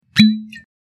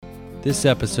This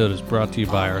episode is brought to you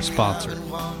by our sponsor,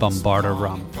 Bombarda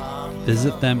Rum.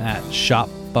 Visit them at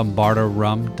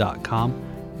shopbombardarum.com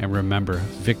and remember,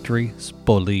 Victory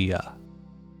Spolia.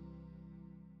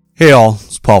 Hey all,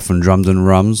 it's Paul from Drums and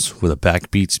Rums, where the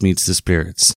backbeats meets the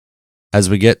spirits.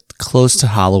 As we get close to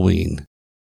Halloween,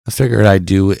 I figured I'd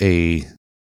do a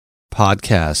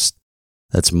podcast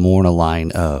that's more in a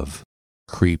line of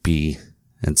creepy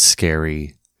and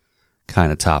scary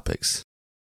kind of topics.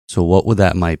 So what would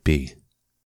that might be?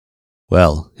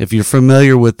 Well, if you're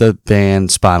familiar with the band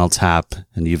Spinal Tap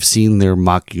and you've seen their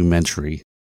mockumentary,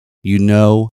 you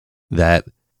know that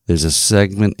there's a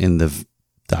segment in the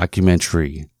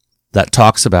documentary that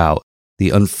talks about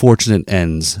the unfortunate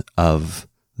ends of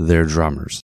their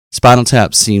drummers. Spinal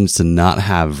Tap seems to not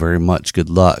have very much good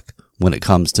luck when it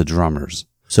comes to drummers.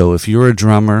 So if you're a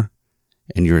drummer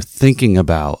and you're thinking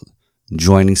about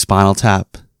joining Spinal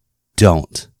Tap,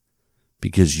 don't.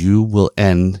 Because you will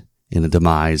end in a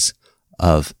demise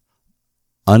of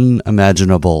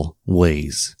unimaginable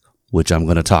ways, which I'm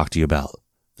going to talk to you about.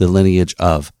 The lineage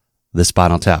of the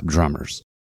Spinal Tap drummers.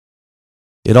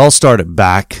 It all started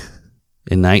back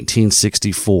in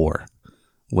 1964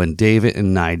 when David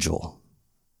and Nigel,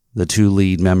 the two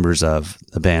lead members of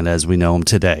the band as we know them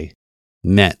today,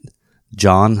 met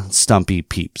John Stumpy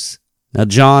Pepys. Now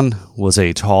John was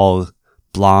a tall,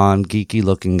 blonde,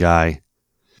 geeky-looking guy.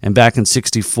 And back in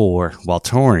 64, while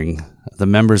touring, the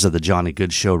members of the Johnny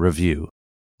Good Show Review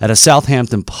at a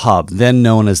Southampton pub, then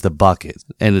known as the Bucket,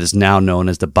 and it is now known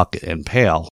as the Bucket and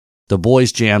Pail, the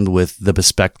boys jammed with the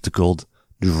bespectacled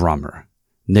drummer,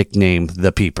 nicknamed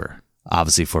the Peeper,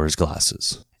 obviously for his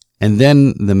glasses. And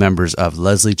then the members of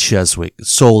Leslie Cheswick's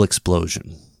Soul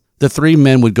Explosion. The three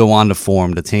men would go on to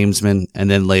form the Tamesmen, and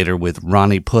then later with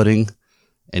Ronnie Pudding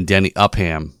and Denny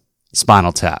Upham,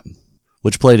 Spinal Tap,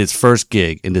 which played its first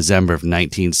gig in December of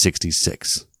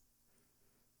 1966.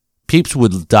 Pepys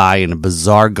would die in a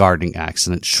bizarre gardening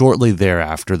accident shortly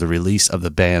thereafter the release of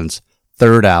the band's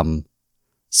third album,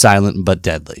 Silent But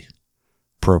Deadly.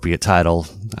 Appropriate title,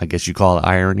 I guess you call it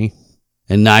irony.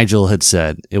 And Nigel had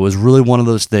said it was really one of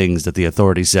those things that the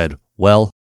authorities said, well,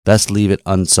 best leave it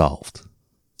unsolved.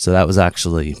 So that was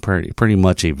actually pretty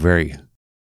much a very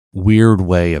weird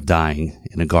way of dying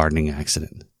in a gardening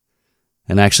accident.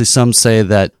 And actually some say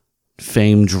that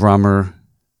famed drummer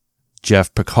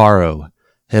Jeff Porcaro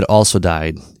had also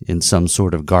died in some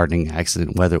sort of gardening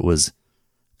accident, whether it was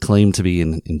claimed to be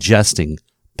ingesting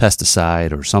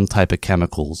pesticide or some type of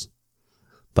chemicals.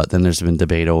 But then there's been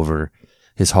debate over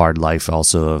his hard life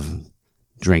also of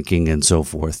drinking and so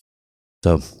forth.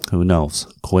 So who knows?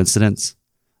 Coincidence?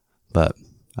 But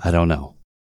I don't know.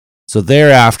 So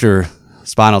thereafter,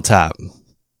 Spinal Tap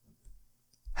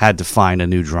had to find a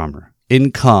new drummer.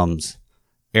 In comes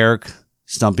Eric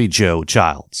Stumpy Joe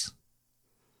Childs,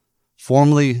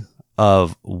 formerly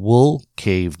of Wool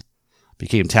Cave,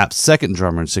 became Tap's second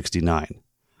drummer in 1969,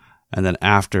 and then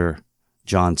after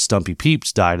John Stumpy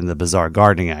Pepys died in the bizarre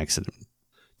gardening accident.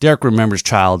 Derek remembers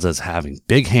Childs as having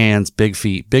big hands, big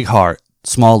feet, big heart,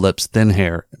 small lips, thin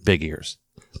hair, big ears.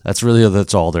 That's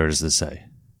all there is to say.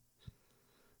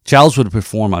 Childs would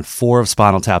perform on 4 of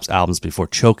Spinal Tap's albums before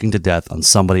choking to death on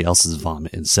somebody else's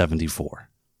vomit in 1974.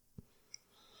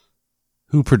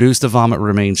 Who produced the vomit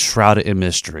remains shrouded in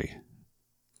mystery.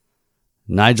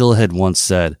 Nigel had once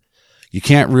said, "You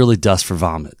can't really dust for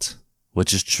vomit,"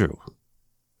 which is true.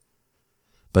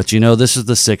 But this is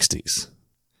the 60s,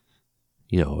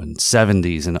 and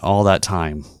 70s and all that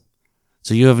time.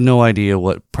 So you have no idea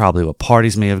what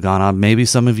parties may have gone on. Maybe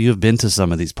some of you have been to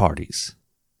some of these parties.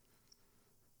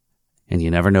 And you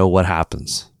never know what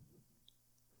happens.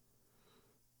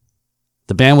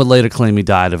 The band would later claim he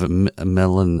died of a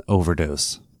melon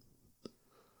overdose.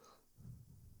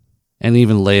 And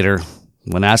even later,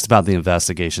 when asked about the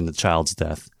investigation into Child's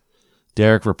death,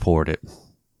 Derek reported,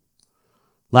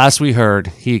 "Last we heard,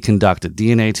 he conducted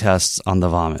DNA tests on the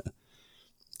vomit.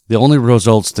 The only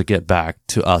results to get back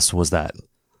to us was that,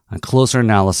 on closer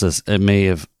analysis, it may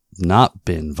have not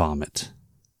been vomit."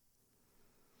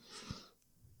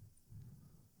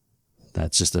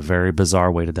 That's just a very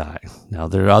bizarre way to die. Now,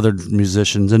 there are other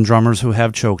musicians and drummers who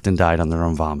have choked and died on their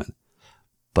own vomit.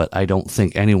 But I don't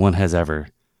think anyone has ever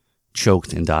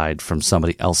choked and died from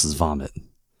somebody else's vomit.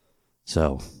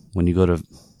 So, when you go to...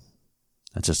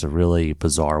 That's just a really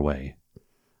bizarre way.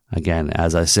 Again,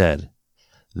 as I said,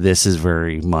 this is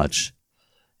very much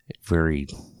a very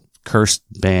cursed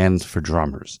band for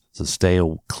drummers. So stay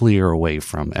clear away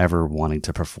from ever wanting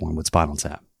to perform with Spinal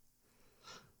Tap.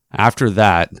 After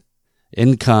that,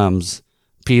 in comes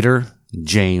Peter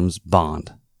James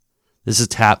Bond. This is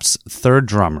Tap's third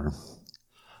drummer.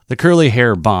 The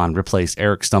curly-haired Bond replaced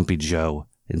Eric Stumpy Joe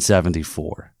in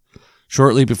 '74,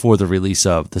 shortly before the release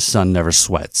of The Sun Never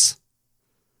Sweats.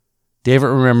 David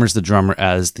remembers the drummer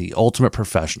as the ultimate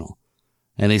professional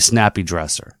and a snappy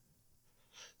dresser.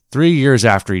 3 years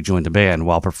after he joined the band,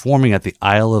 while performing at the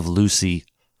Isle of Lucy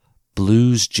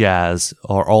Blues Jazz,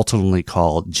 or ultimately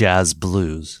called Jazz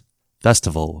Blues,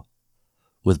 Festival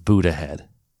with Buddha Head,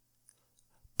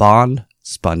 Bond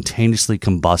spontaneously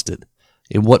combusted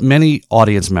in what many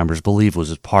audience members believe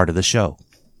was a part of the show.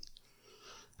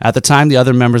 At the time, the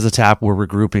other members of Tap were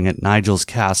regrouping at Nigel's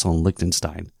castle in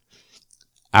Liechtenstein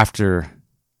after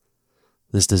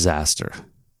this disaster.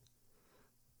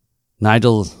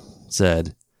 Nigel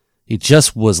said, "He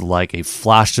just was like a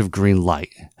flash of green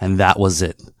light, and that was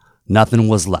it. Nothing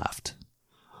was left."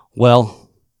 Well,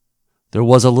 there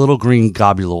was a little green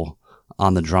globule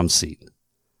on the drum seat.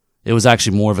 It was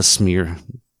actually more of a smear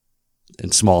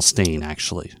and small stain,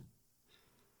 actually.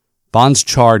 Bond's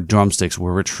charred drumsticks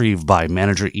were retrieved by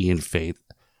manager Ian Faith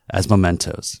as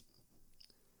mementos.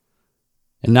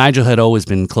 And Nigel had always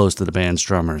been close to the band's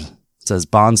drummers. Says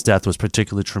Bond's death was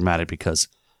particularly traumatic because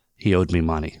he owed me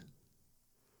money.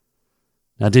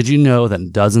 Now, did you know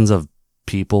that dozens of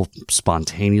people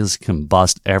spontaneously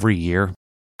combust every year?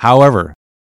 However,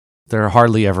 they're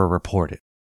hardly ever reported.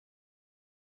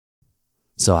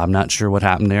 So I'm not sure what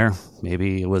happened there.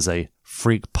 Maybe it was a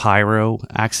freak pyro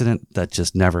accident that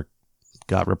just never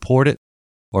got reported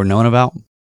or known about.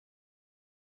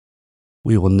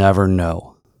 We will never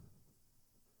know.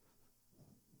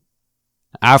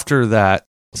 After that,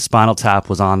 Spinal Tap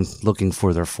was on looking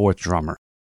for their fourth drummer.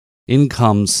 In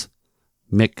comes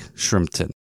Mick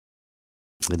Shrimpton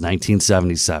in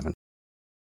 1977.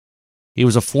 He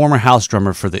was a former house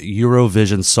drummer for the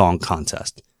Eurovision Song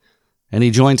Contest, and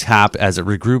he joined Tap as it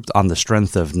regrouped on the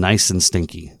strength of Nice and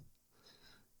Stinky.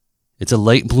 It's a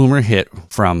late bloomer hit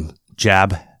from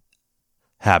Jab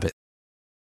Habit.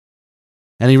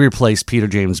 And he replaced Peter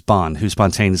James Bond, who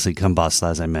spontaneously combusted,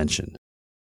 as I mentioned.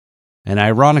 And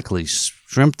ironically,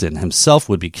 Shrimpton himself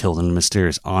would be killed in a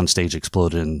mysterious onstage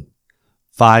explosion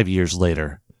 5 years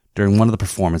later during one of the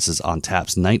performances on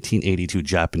Tap's 1982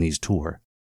 Japanese tour.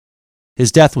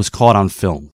 His death was caught on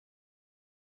film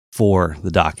for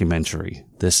the documentary,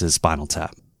 This is Spinal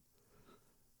Tap.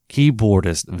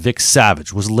 Keyboardist Vic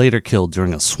Savage was later killed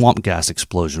during a swamp gas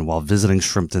explosion while visiting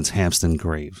Shrimpton's Hampstead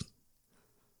grave.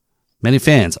 Many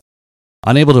fans,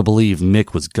 unable to believe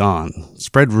Mick was gone,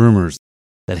 spread rumors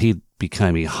that he'd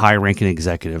become a high-ranking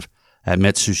executive at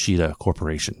Matsushita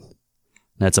Corporation.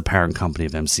 That's a parent company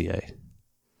of MCA,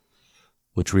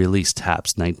 which released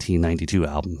Tap's 1992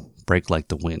 album, Break Like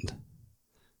the Wind.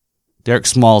 Derek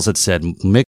Smalls had said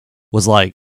Mick was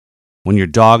like, when your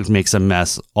dog makes a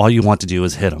mess, all you want to do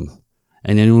is hit him,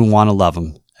 and then you want to love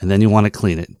him, and then you want to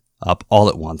clean it up all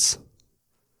at once.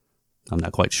 I'm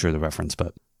not quite sure the reference,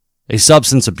 but a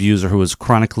substance abuser who was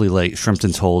chronically late,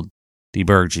 Shrimpton told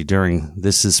DeBerge during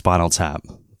This is Spinal Tap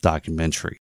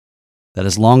documentary that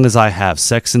as long as I have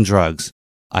sex and drugs,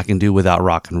 I can do without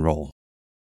rock and roll.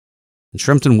 And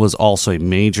Shrimpton was also a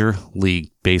Major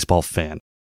League Baseball fan.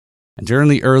 And during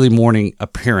the early morning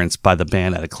appearance by the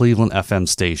band at a Cleveland FM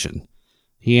station,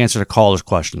 he answered a caller's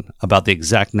question about the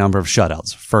exact number of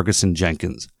shutouts Ferguson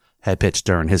Jenkins had pitched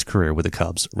during his career with the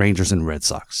Cubs, Rangers, and Red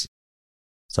Sox.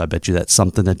 So I bet you that's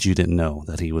something that you didn't know,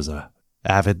 that he was an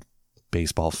avid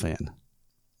baseball fan.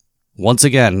 Once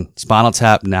again, Spinal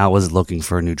Tap now was looking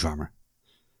for a new drummer.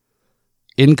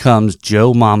 In comes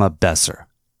Joe Mama Besser,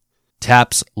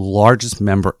 Tap's largest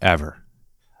member ever.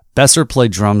 Besser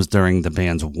played drums during the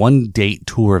band's one-date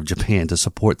tour of Japan to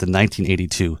support the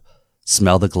 1982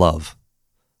 Smell the Glove,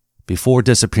 before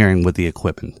disappearing with the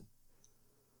equipment.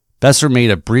 Besser made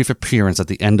a brief appearance at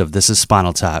the end of This is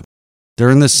Spinal Tap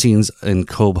during the scenes in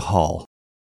Cobe Hall.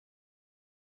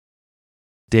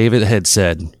 David had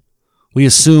said, "We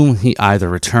assume he either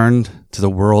returned to the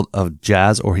world of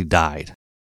jazz or he died."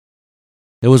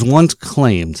 It was once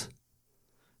claimed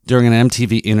during an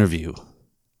MTV interview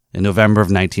in November of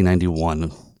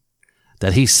 1991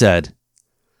 that he said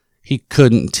he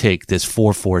couldn't take this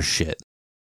 4/4 shit.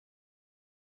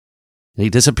 He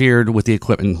disappeared with the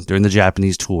equipment during the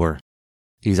Japanese tour.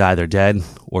 He's either dead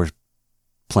or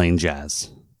playing jazz.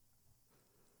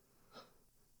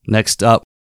 Next up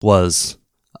was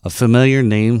a familiar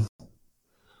name.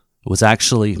 It was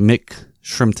actually Mick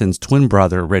Shrimpton's twin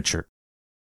brother, Richard.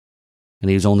 And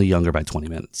he was only younger by 20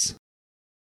 minutes.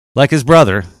 Like his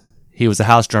brother, he was the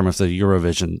house drummer for the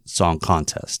Eurovision Song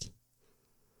Contest.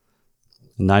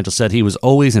 And Nigel said he was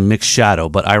always in Mick's shadow,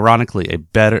 but ironically a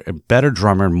better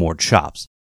drummer and more chops.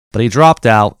 But he dropped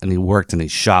out and he worked in a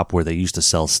shop where they used to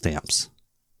sell stamps.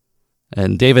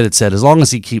 And David had said, as long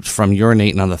as he keeps from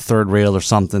urinating on the third rail or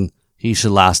something, he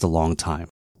should last a long time.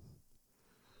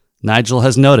 Nigel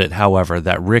has noted, however,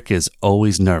 that Rick is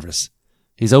always nervous.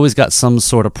 He's always got some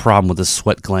sort of problem with his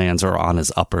sweat glands or on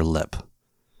his upper lip.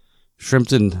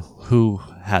 Shrimpton, who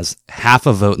has half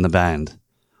a vote in the band,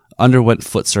 underwent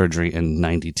foot surgery in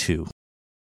 '92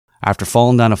 after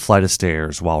falling down a flight of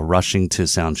stairs while rushing to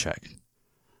soundcheck.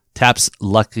 Tap's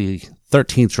lucky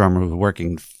 13th drummer was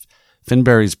working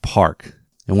Finbury's Park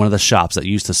in one of the shops that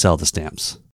used to sell the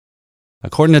stamps.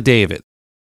 According to David,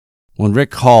 when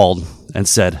Rick called and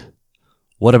said,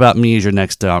 "What about me as your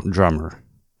next drummer?"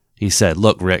 he said,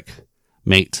 "Look, Rick,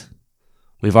 mate,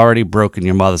 we've already broken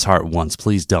your mother's heart once.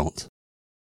 Please don't."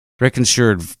 Rick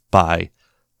insured by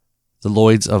the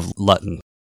Lloyds of Luton,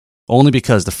 only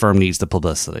because the firm needs the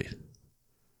publicity.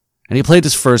 And he played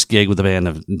his first gig with the band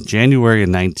in January of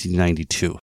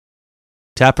 1992.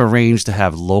 Tap arranged to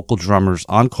have local drummers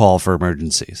on call for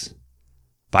emergencies.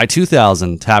 By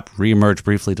 2000, Tap re-emerged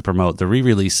briefly to promote the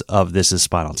re-release of This Is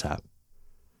Spinal Tap.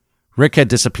 Rick had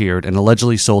disappeared and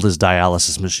allegedly sold his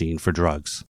dialysis machine for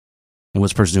drugs and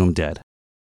was presumed dead.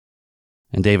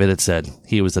 And David had said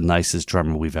he was the nicest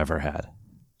drummer we've ever had.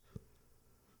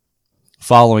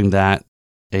 Following that,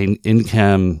 in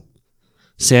came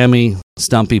Sammy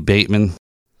Stumpy Bateman,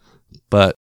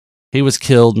 but he was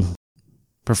killed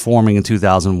performing in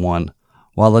 2001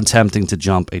 while attempting to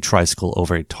jump a tricycle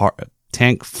over a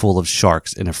tank full of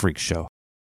sharks in a freak show.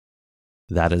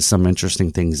 That is some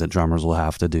interesting things that drummers will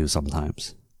have to do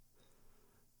sometimes.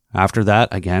 After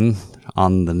that, again,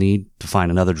 on the need to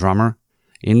find another drummer,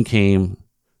 in came,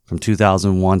 from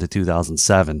 2001 to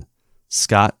 2007,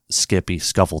 Scott Skippy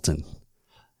Scuffleton,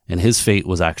 and his fate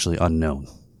was actually unknown.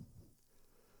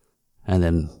 And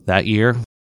then that year,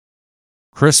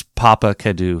 Chris Papa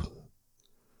Cadu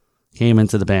came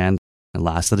into the band and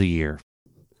lasted a year,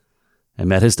 and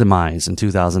met his demise in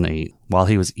 2008 while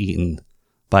he was eaten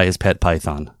by his pet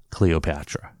python,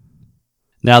 Cleopatra.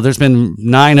 Now, there's been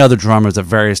 9 other drummers at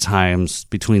various times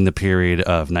between the period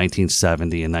of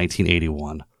 1970 and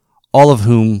 1981, all of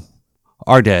whom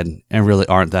are dead and really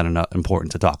aren't that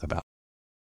important to talk about.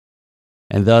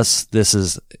 And thus, this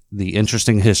is the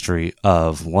interesting history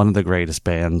of one of the greatest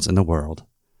bands in the world,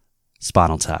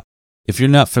 Spinal Tap. If you're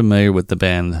not familiar with the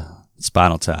band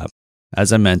Spinal Tap,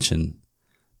 as I mentioned,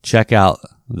 check out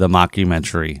the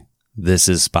mockumentary, This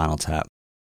Is Spinal Tap.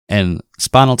 And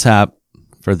Spinal Tap,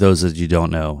 for those of you who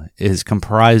don't know, is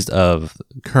comprised of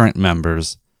current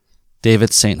members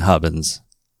David St. Hubbins,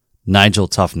 Nigel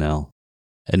Tufnell,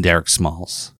 and Derek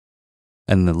Smalls,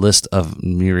 and the list of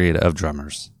myriad of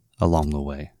drummers along the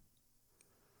way.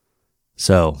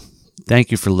 So,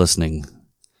 thank you for listening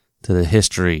to the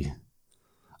history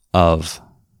of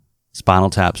Spinal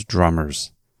Tap's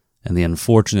drummers and the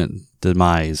unfortunate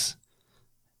demise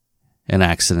and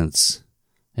accidents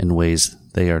in ways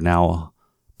they are now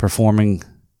performing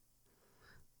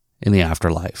in the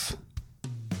afterlife.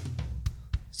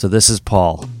 So this is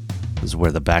Paul. This is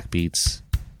where the backbeats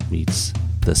meets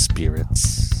the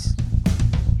spirits.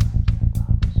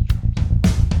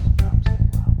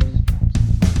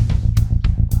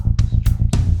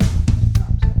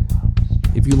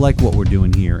 If you like what we're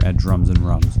doing here at Drums and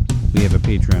Rums, we have a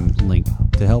Patreon link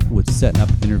to help with setting up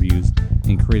interviews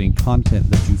and creating content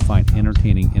that you find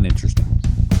entertaining and interesting.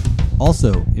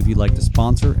 Also, if you'd like to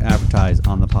sponsor, advertise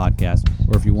on the podcast,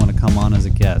 or if you want to come on as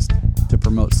a guest to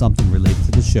promote something related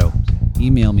to the show,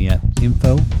 email me at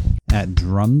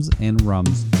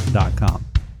info@drumsandrums.com.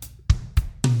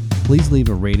 Please leave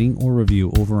a rating or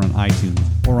review over on iTunes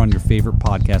or on your favorite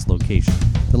podcast location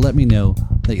to let me know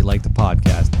that you like the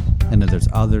podcast and that there's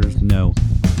others know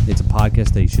it's a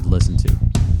podcast they should listen to.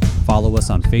 Follow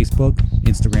us on Facebook,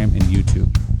 Instagram, and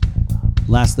YouTube.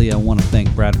 Lastly, I want to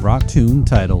thank Brad for a tune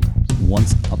titled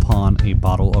Once Upon a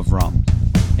Bottle of Rum,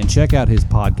 and check out his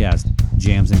podcast,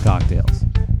 Jams and Cocktails.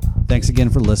 Thanks again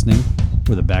for listening,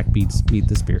 where the backbeats meet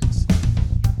the spirits.